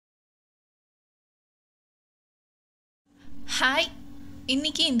Hi,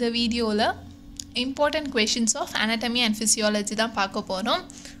 இன்னைக்கு இந்த வீடியோல important questions of anatomy and physiology தான் பார்க்க போறோம்.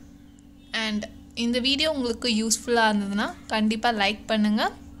 And இந்த வீடியோ உங்களுக்கு யூஸ்ஃபுல்லா இருந்ததுனா கண்டிப்பா லைக் பண்ணுங்க.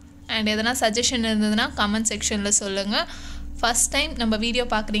 And எதனா சஜஷன் இருந்ததுனா கமெண்ட் செக்ஷன்ல சொல்லுங்க. First time நம்ம வீடியோ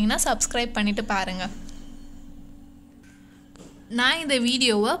பார்க்கறீங்கன்னா subscribe பண்ணிட்டு பாருங்க. நான் இந்த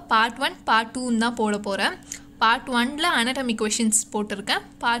வீடியோவை part 1 part 2 தான் போட போறேன். part 1ல anatomy questions போட்டுருக்கேன்.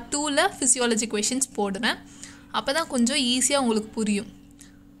 part 2ல physiology questions போடுறேன். அப்பதான் கொஞ்சம் ஈஸியா உங்களுக்கு புரியும்.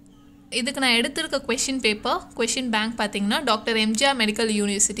 இதுக்கு நான் எடுத்துர்க்க question paper question bank பாத்தீங்கன்னா Dr.mgr Medical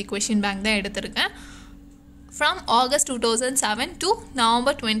University question bank தான் எடுத்துர்க்கேன். From August 2007 to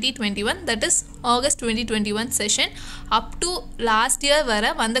November 2021, that is August 2021 session up to last year வரை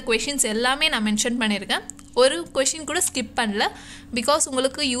வந்த questions எல்லாமே நான் மென்ஷன் பண்ணியிருக்கேன். ஒரு question கூட ஸ்கிப் பண்ணல because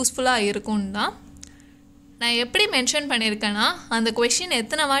உங்களுக்கு யூஸ்ஃபுல்லா இருக்கும் தான். நான் எப்படி மென்ஷன் பண்ணியிருக்கேன்னா அந்த கொஷின்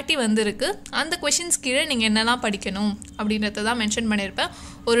எத்தனை வாட்டி வந்திருக்கு அந்த கொஷின்ஸ் கீழே நீங்கள் என்னெல்லாம் படிக்கணும் அப்படின்றத தான் மென்ஷன் பண்ணியிருப்பேன்.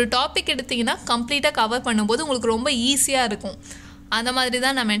 ஒரு டாபிக் எடுத்திங்கன்னா கம்ப்ளீட்டாக கவர் பண்ணும்போது உங்களுக்கு ரொம்ப ஈஸியாக இருக்கும். அந்த மாதிரி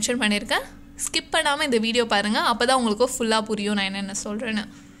தான் நான் மென்ஷன் பண்ணியிருக்கேன். ஸ்கிப் பண்ணாமல் இந்த வீடியோ பாருங்கள், அப்போ தான் உங்களுக்கு ஃபுல்லாக புரியும் நான் என்னென்ன சொல்கிறேன்னு.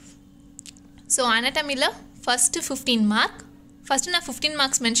 So அனாட்டமியில் first 15 mark. ஃபஸ்ட்டு நான் 15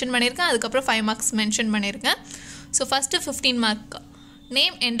 மார்க்ஸ் மென்ஷன் பண்ணியிருக்கேன், அதுக்கப்புறம் 5 மார்க்ஸ் மென்ஷன் பண்ணியிருக்கேன். So first 15 mark.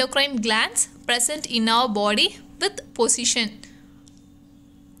 Name endocrine glands present in our body with position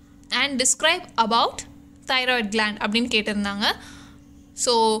and describe about thyroid gland அப்படின்னு கேட்டிருந்தாங்க.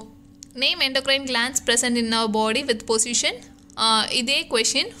 So name endocrine glands present in our body with position. இதே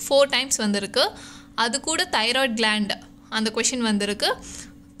question 4 times வந்திருக்கு. அது கூட thyroid gland அந்த question வந்திருக்கு.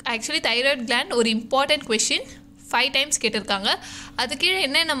 Actually thyroid gland ஒரு important question 5 times கேட்டிருக்காங்க. அது கீழே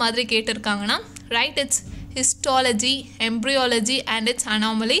என்னென்ன மாதிரி கேட்டிருக்காங்கன்னா right it's histology, embryology and its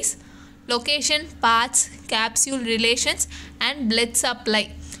anomalies, location, parts, capsule relations and blood supply.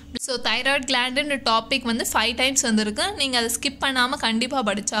 So thyroid gland ன்ற டாபிக் வந்து 5 times வந்திருக்கு. நீங்கள் அதை ஸ்கிப் பண்ணாமல் கண்டிப்பாக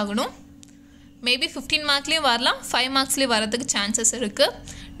படிச்சாகணும். மேபி 15 மார்க்லேயும் வரலாம், 5 மார்க்ஸ்லேயும் வரதுக்கு சான்சஸ் இருக்குது.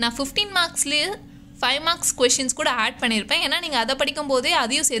 நான் 15 மார்க்ஸ்லேயே 5 மார்க்ஸ் கொஷின்ஸ் கூட ஆட் பண்ணியிருப்பேன். ஏன்னா நீங்கள் அதை படிக்கும் போதே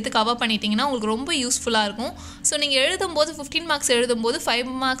அதையும் சேர்த்து கவர் பண்ணிட்டீங்கன்னா உங்களுக்கு ரொம்ப யூஸ்ஃபுல்லாக இருக்கும். ஸோ நீங்கள் எழுதும்போது 15 மார்க்ஸ் எழுதும்போது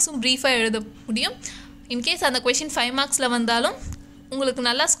 5 மார்க்ஸும் ப்ரீஃபாக எழுத முடியும். இன்கேஸ் அந்த கொஷின் 5 மார்க்ஸில் வந்தாலும் உங்களுக்கு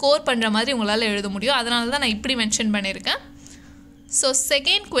நல்லா ஸ்கோர் பண்ணுற மாதிரி உங்களால் எழுத முடியும். அதனால தான் நான் இப்படி மென்ஷன் பண்ணியிருக்கேன். So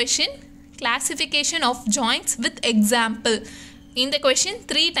second question classification of joints with example. இந்த கொஷின்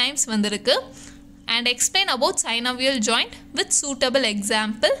 3 times வந்திருக்கு. And explain about synovial joint with suitable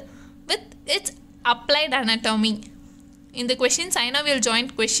example with it's applied anatomy. இந்த question synovial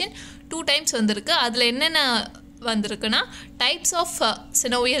joint question 2 times வந்திருக்கு. அதில் என்னென்ன வந்திருக்குன்னா types of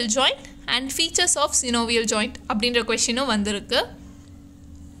synovial joint and features of synovial joint அப்படின்ற கொஷினும் வந்திருக்கு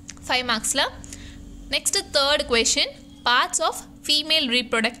 5 மார்க்ஸில். Next third question parts of female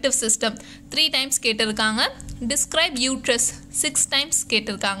reproductive system 3 times கேட்டிருக்காங்க. Describe uterus 6 times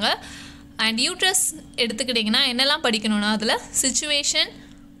கேட்டிருக்காங்க. And uterus எடுத்துக்கிட்டிங்கன்னா என்னெல்லாம் படிக்கணும்னா அதில் situation,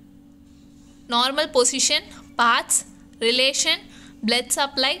 normal position, parts, relation, blood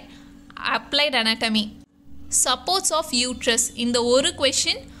supply, applied anatomy. Supports of uterus இந்த ஒரு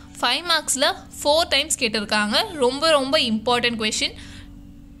கொஷின் 5 மார்க்ஸில் 4 times கேட்டிருக்காங்க. ரொம்ப ரொம்ப important question.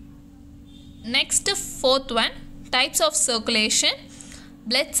 Next 4th one types of circulation,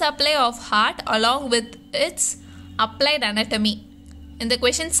 blood supply of heart along with it's applied anatomy. இந்த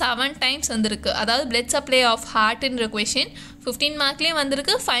question 7 times வந்திருக்கு. அதாவது blood supply of ஹார்ட்ன்ற question 15 மார்க்லேயும்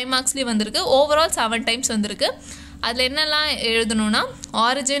வந்திருக்கு, 5 மார்க்ஸ்லேயும் வந்திருக்கு. ஓவரால் 7 times வந்திருக்கு. அதில் என்னெல்லாம் எழுதணும்னா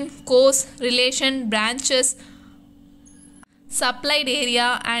origin, course, relation, branches, supplied area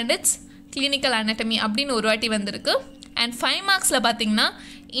and it's clinical anatomy அப்படின்னு ஒரு வாட்டி வந்திருக்கு. அண்ட் 5 மார்க்ஸில் பார்த்தீங்கன்னா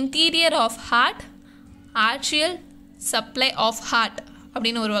interior of heart, arterial supply of heart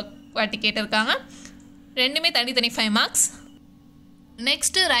அப்படின்னு ஒரு வாட்டி கேட்டிருக்காங்க. ரெண்டுமே தனித்தனி 5 marks.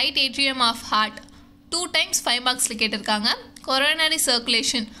 Next right atrium of heart 2 times 5 மார்க்ஸில் கேட்டிருக்காங்க. கொரோனரி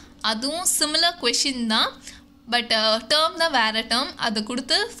சர்க்குலேஷன் அதுவும் சிமிலர் கொஷின் தான், பட் டேர்ம் தான் வேறு டேர்ம். அது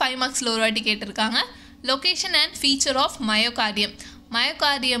கொடுத்து 5 மார்க்ஸில் ஒரு வாட்டி கேட்டிருக்காங்க. Location and feature of myocardium,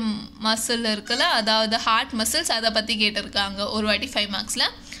 myocardium muscle இருக்குல்ல, அதாவது ஹார்ட் மசில்ஸ், அதை பற்றி கேட்டிருக்காங்க ஒரு வாட்டி 5 மார்க்ஸில்.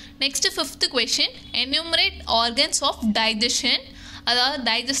 Next 5th question enumerate organs of digestion, அதாவது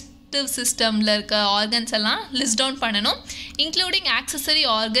டைஜஸ்டிவ் சிஸ்டமில் இருக்க ஆர்கன்ஸ் எல்லாம் லிஸ்ட் டவுன் பண்ணணும், including accessory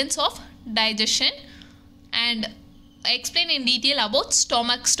organs of digestion. And explain in detail about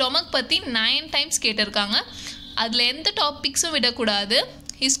stomach பற்றி 9 times கேட்டிருக்காங்க. அதில் எந்த டாபிக்ஸும் விடக்கூடாது.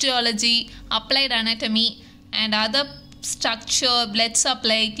 histology, applied anatomy and other structure, blood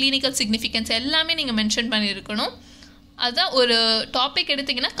supply, clinical significance எல்லாமே நீங்கள் மென்ஷன் பண்ணியிருக்கணும். அதுதான் ஒரு டாபிக்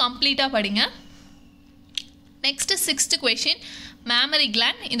எடுத்திங்கன்னா கம்ப்ளீட்டாக படிங்க. Next 6th question mammary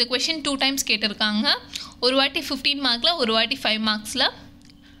gland இந்த question 2 times கேட்டிருக்காங்க. ஒரு வாட்டி 15 மார்க்ல ஒரு வாட்டி 5 மார்க்ஸ்ல.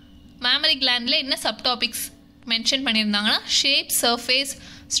 mammary glandல என்ன subtopics மென்ஷன் பண்ணியிருந்தாங்கன்னா shape, surface,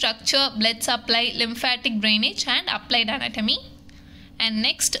 structure, blood supply, lymphatic drainage and applied anatomy. And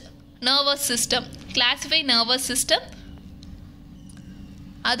next nervous system, classify nervous system.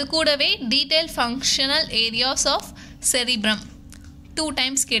 அது கூடவே detail functional areas of cerebrum 2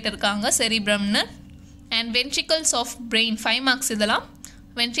 times கேட்டிருக்காங்க cerebrumனு. And ventricles of brain 5 marks இதெல்லாம்.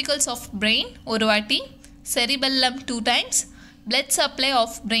 ventricles of brain ஒரு வாட்டி, cerebellum 2 times, blood supply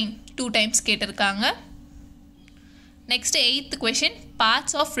of brain 2 times கேட்டிருக்காங்க. Next 8th question,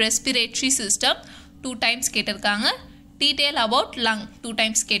 parts of respiratory system 2 times கேட்டிருக்காங்க. detail about lung 2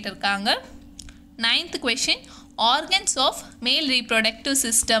 times கேட்டிருக்காங்க. 9th question, organs of male reproductive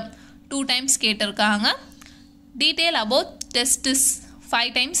system 2 times கேட்டிருக்காங்க. detail about testis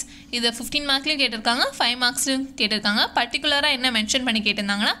 5 times. இது 15 மார்க்லையும் கேட்டிருக்காங்க, 5 மார்க்ஸ்லையும் கேட்டிருக்காங்க. பர்டிகுலராக என்ன mention பண்ணி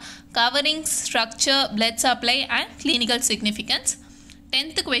கேட்டிருந்தாங்கன்னா covering, structure, blood supply and clinical significance.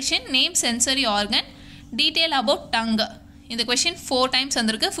 10th question, name sensory organ, detail about tongue. இந்த question 4 times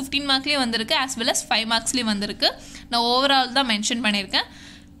வந்திருக்கு, 15 மார்க்லேயும் வந்திருக்கு, as well as 5 மார்க்ஸ்லேயும் வந்திருக்கு. நான் ஓவரால் தான் மென்ஷன் பண்ணியிருக்கேன்.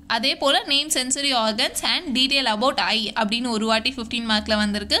 அதே போல் name sensory organs and detail about I அப்படின்னு ஒரு வாட்டி 15 மார்க்கில்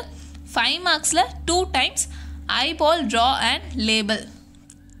வந்திருக்கு. 5 மார்க்ஸில் 2 times eyeball, draw and label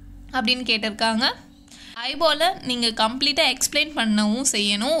அப்படின்னு கேட்டிருக்காங்க. ஐபாலை நீங்கள் கம்ப்ளீட்டாக எக்ஸ்பிளைன் பண்ணவும்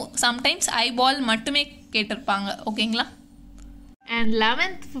செய்யணும். சம்டைம்ஸ் ஐபால் மட்டுமே கேட்டிருப்பாங்க. ஓகேங்களா? And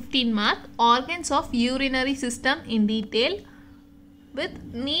 11th 15 mark, organs of urinary system in detail with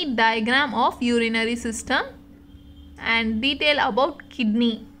neat diagram of urinary system and detail about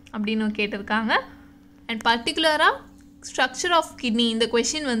kidney அப்படின்னு கேட்டிருக்காங்க. அண்ட் பர்டிகுலராக ஸ்ட்ரக்சர் ஆஃப் கிட்னி இந்த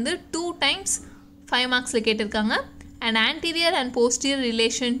கொஷின் வந்து 2 times 5 மார்க்ஸில் கேட்டிருக்காங்க. And anterior and posterior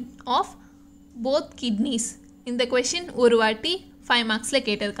relation of both kidneys இந்த question ஒரு வாட்டி 5 மார்க்ஸில்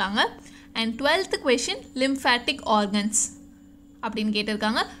கேட்டிருக்காங்க. And 12th question lymphatic organs அப்படின்னு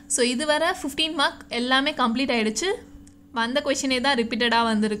கேட்டிருக்காங்க. ஸோ இதுவரை 15 மார்க் எல்லாமே கம்ப்ளீட் ஆகிடுச்சு. வந்த கொஷினே தான் ரிப்பீட்டடாக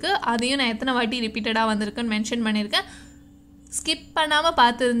வந்திருக்கு. அதையும் நான் எத்தனை வாட்டி ரிப்பீட்டடாக வந்திருக்குன்னு மென்ஷன் பண்ணியிருக்கேன். ஸ்கிப் பண்ணாமல்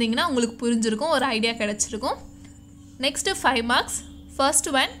பார்த்துருந்தீங்கன்னா உங்களுக்கு புரிஞ்சிருக்கும், ஒரு ஐடியா கிடச்சிருக்கும். Next 5 marks. First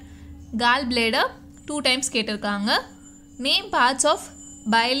one call bladder 2 times கேட்டிருக்காங்க. Name parts of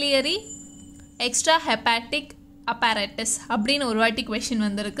பைலியரி extra hepatic அப்பேரட்டஸ் அப்படின்னு ஒரு வாட்டி கொஷின்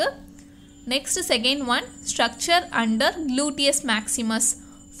வந்திருக்கு. Next second one structure under gluteus Maximus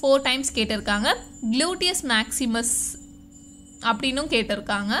 4 times கேட்டிருக்காங்க. க்ளூட்டியஸ் மேக்சிமஸ் அப்படின்னும்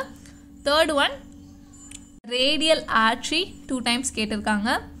கேட்டிருக்காங்க. Third one radial artery 2 times கேட்டிருக்காங்க.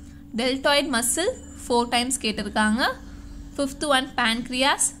 டெல்டாய்ட் மசில் 4 times கேட்டிருக்காங்க. ஃபிஃப்த் ஒன்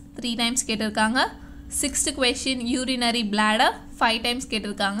பேன்க்ரியாஸ் 3 times கேட்டிருக்காங்க. Sixth question urinary bladder 5 times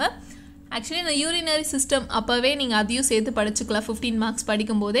கேட்டிருக்காங்க. ஆக்சுவலி இந்த யூரினரி சிஸ்டம் அப்போவே நீங்கள் அதையும் சேர்த்து படிச்சுக்கலாம் 15 மார்க்ஸ்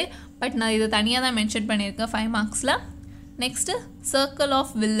படிக்கும்போதே. பட் நான் இதை தனியாக தான் மென்ஷன் பண்ணியிருக்கேன் 5 மார்க்ஸில். Next circle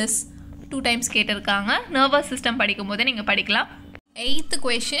of Willis 2 times கேட்டிருக்காங்க. நர்வஸ் சிஸ்டம் படிக்கும்போதே நீங்கள் படிக்கலாம். 8th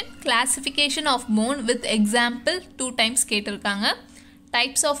question classification of phone with example 2 times கேட்டிருக்காங்க.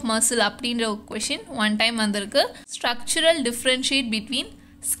 டைப்ஸ் ஆஃப் மசில் அப்படின்ற கொஷின் 1 time வந்திருக்கு. Structural differentiate between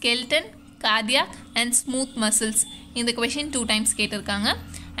skeleton, cardiac and smooth muscles இந்த கொஷின் 2 times கேட்டிருக்காங்க.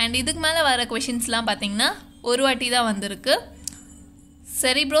 அண்ட் இதுக்கு மேலே வர கொஷின்ஸ்லாம் பார்த்தீங்கன்னா ஒரு வாட்டி தான் வந்திருக்கு.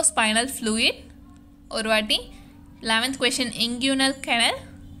 செரிப்ரோஸ்பைனல் ஃப்ளூயிட் ஒரு வாட்டி. 11th question இன்குனல் kennel.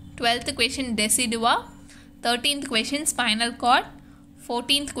 12th question டெசிடுவா. 13th question spinal card.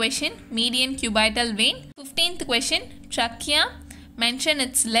 14th question median cubital vein. 15th question trachea, mention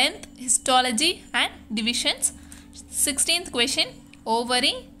its length, histology and divisions. 16th question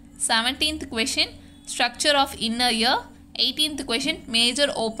ovary. 17th question structure of inner ear. 18th question major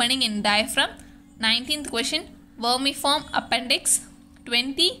opening in diaphragm. 19th question vermiform appendix.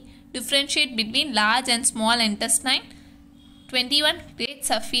 20 differentiate between large and small intestine. 21 great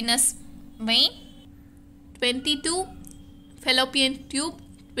saphenous vein. 22 fallopian tube.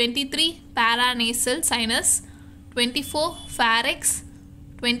 23 paranasal sinus. 24 pharynx.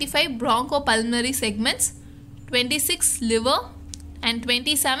 25 bronchopulmonary segments. 26 liver and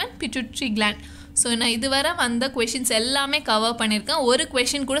 27 pituitary gland. So நான் இதுவரை வந்த questions எல்லாமே cover பண்ணியிருக்கேன். ஒரு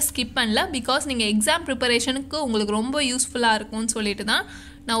question கூட skip பண்ணல. Because நீங்கள் exam ப்ரிப்பரேஷனுக்கு உங்களுக்கு ரொம்ப யூஸ்ஃபுல்லாக இருக்கும்னு சொல்லிட்டு தான்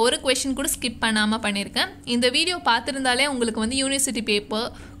நான் ஒரு கொஷின் கூட ஸ்கிப் பண்ணாமல் பண்ணியிருக்கேன். இந்த வீடியோ பார்த்துருந்தாலே உங்களுக்கு வந்து யூனிவர்சிட்டி பேப்பர்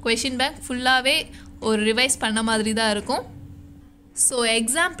கொஷின் பேங்க் ஃபுல்லாகவே ஒரு ரிவைஸ் பண்ண மாதிரி தான் இருக்கும். ஸோ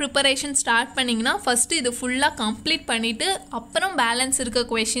எக்ஸாம் ப்ரிப்பரேஷன் ஸ்டார்ட் பண்ணிங்கன்னா ஃபஸ்ட்டு இது ஃபுல்லாக கம்ப்ளீட் பண்ணிவிட்டு அப்புறம் பேலன்ஸ் இருக்க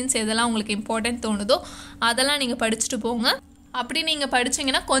கொஷின்ஸ் எதெல்லாம் உங்களுக்கு இம்பார்ட்டன்ட் தோணுதோ அதெல்லாம் நீங்கள் படிச்சுட்டு போங்க. அப்படி நீங்கள்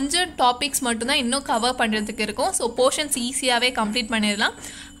படிச்சிங்கன்னா கொஞ்சம் டாபிக்ஸ் மட்டும்தான் இன்னும் கவர் பண்ணுறதுக்கு இருக்கும். ஸோ போர்ஷன்ஸ் ஈஸியாகவே கம்ப்ளீட் பண்ணிடலாம்.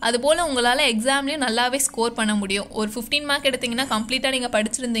 அதுபோல் உங்களால் எக்ஸாம்லேயும் நல்லாவே ஸ்கோர் பண்ண முடியும். ஒரு 15 மார்க் எடுத்திங்கன்னா கம்ப்ளீட்டாக நீங்கள்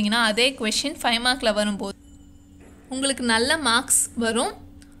படிச்சிருந்தீங்கன்னா அதே கொஷின் 5 மார்க்கில் வரும்போது உங்களுக்கு நல்ல மார்க்ஸ் வரும்.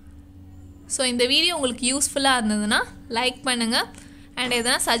 ஸோ இந்த வீடியோ உங்களுக்கு யூஸ்ஃபுல்லாக இருந்ததுன்னா லைக் பண்ணுங்கள். அண்ட்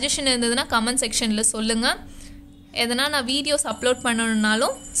எதனா சஜஷன் இருந்ததுன்னா கமெண்ட் செக்ஷனில் சொல்லுங்கள். எதனா நான் வீடியோஸ் அப்லோட்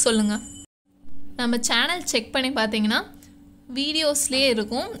பண்ணணுன்னாலும் சொல்லுங்கள். நம்ம சேனல் செக் பண்ணி பார்த்தீங்கன்னா வீடியோஸ்லேயே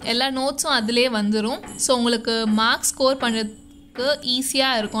இருக்கும், எல்லா நோட்ஸும் அதிலே வந்துடும். ஸோ உங்களுக்கு மார்க் ஸ்கோர் பண்ணுறதுக்கு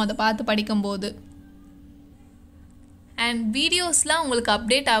ஈஸியாக இருக்கும் அதை பார்த்து படிக்கும்போது. அண்ட் வீடியோஸ்லாம் உங்களுக்கு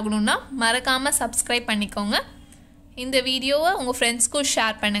அப்டேட் ஆகணுன்னா மறக்காமல் சப்ஸ்கிரைப் பண்ணிக்கோங்க. இந்த வீடியோவை உங்கள் ஃப்ரெண்ட்ஸ்க்கும்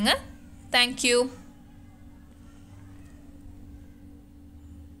ஷேர் பண்ணுங்கள். தேங்க்யூ.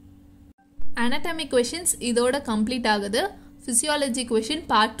 anatomy questions இதோட கம்ப்ளீட் ஆகுது. physiology question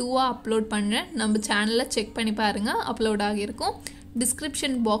part 2 அப்லோட் பண்ணுறேன். நம்ம சேனலில் செக் பண்ணி பாருங்கள், அப்லோட் ஆகியிருக்கும்.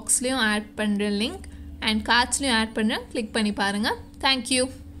 டிஸ்கிரிப்ஷன் பாக்ஸ்லேயும் ஆட் பண்ணுறேன் லிங்க், அண்ட் கார்ட்ஸ்லேயும் ஆட் பண்ணுறேன், கிளிக் பண்ணி பாருங்கள். தேங்க்யூ.